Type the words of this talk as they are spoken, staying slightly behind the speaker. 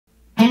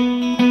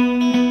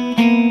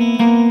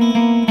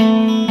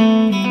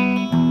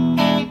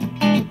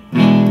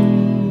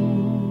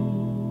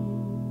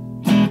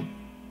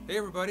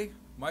everybody,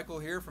 Michael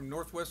here from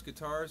Northwest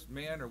Guitars.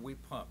 Man, are we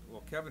pumped.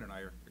 Well, Kevin and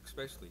I are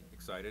especially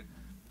excited.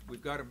 We've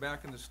got them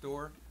back in the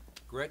store,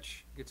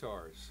 Gretsch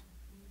guitars.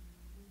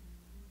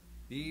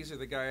 These are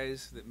the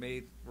guys that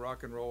made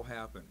rock and roll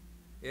happen.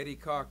 Eddie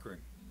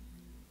Cochran,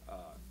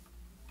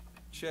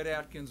 Chet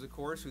Atkins, of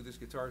course, who this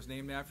guitar is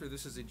named after.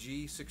 This is a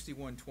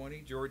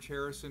G6120. George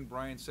Harrison,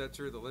 Brian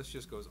Setzer, the list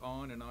just goes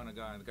on and on and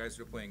on. The guys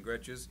that are playing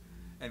Gretches,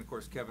 and of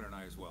course Kevin and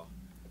I as well,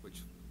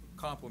 which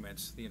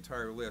complements the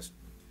entire list.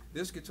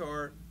 This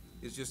guitar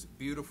is just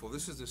beautiful.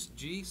 This is this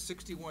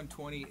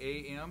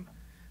G6120AM.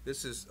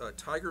 This is a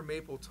tiger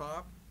maple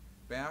top,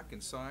 back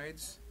and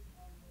sides.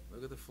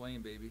 Look at the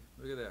flame, baby.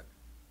 Look at that.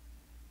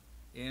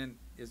 And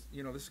it's,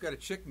 you know, this has got a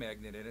chick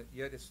magnet in it,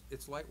 yet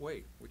it's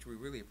lightweight, which we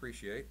really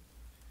appreciate.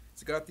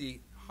 It's got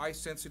the high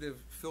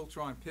sensitive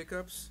Filtron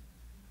pickups,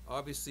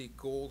 obviously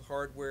gold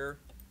hardware,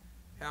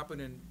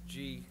 happening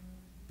G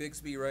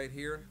Bigsby right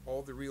here,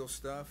 all the real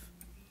stuff.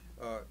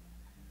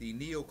 The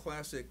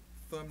neoclassic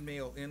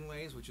thumbnail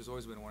inlays, which has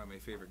always been one of my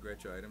favorite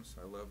Gretsch items.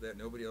 I love that.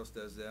 Nobody else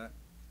does that.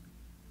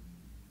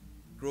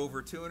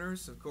 Grover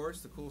tuners, of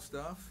course, the cool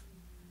stuff.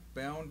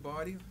 Bound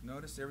body.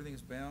 Notice everything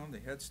is bound. The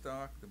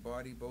headstock, the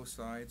body, both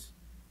sides.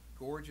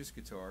 Gorgeous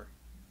guitar.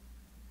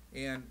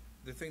 And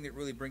the thing that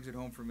really brings it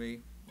home for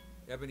me,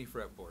 ebony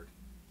fretboard.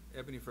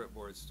 Ebony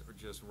fretboards are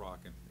just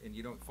rocking, and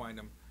you don't find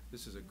them.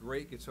 This is a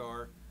great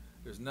guitar.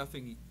 There's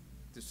nothing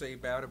to say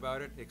bad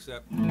about it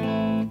except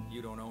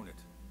you don't own it.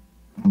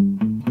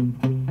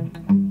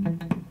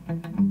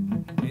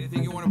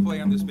 Anything you want to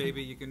play on this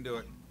baby, you can do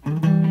it.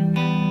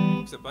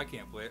 Except I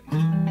can't play it.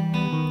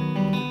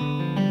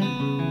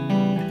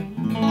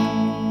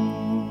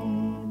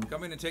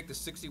 Come in and take the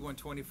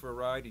 6120 for a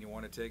ride, and you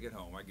want to take it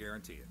home. I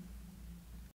guarantee it.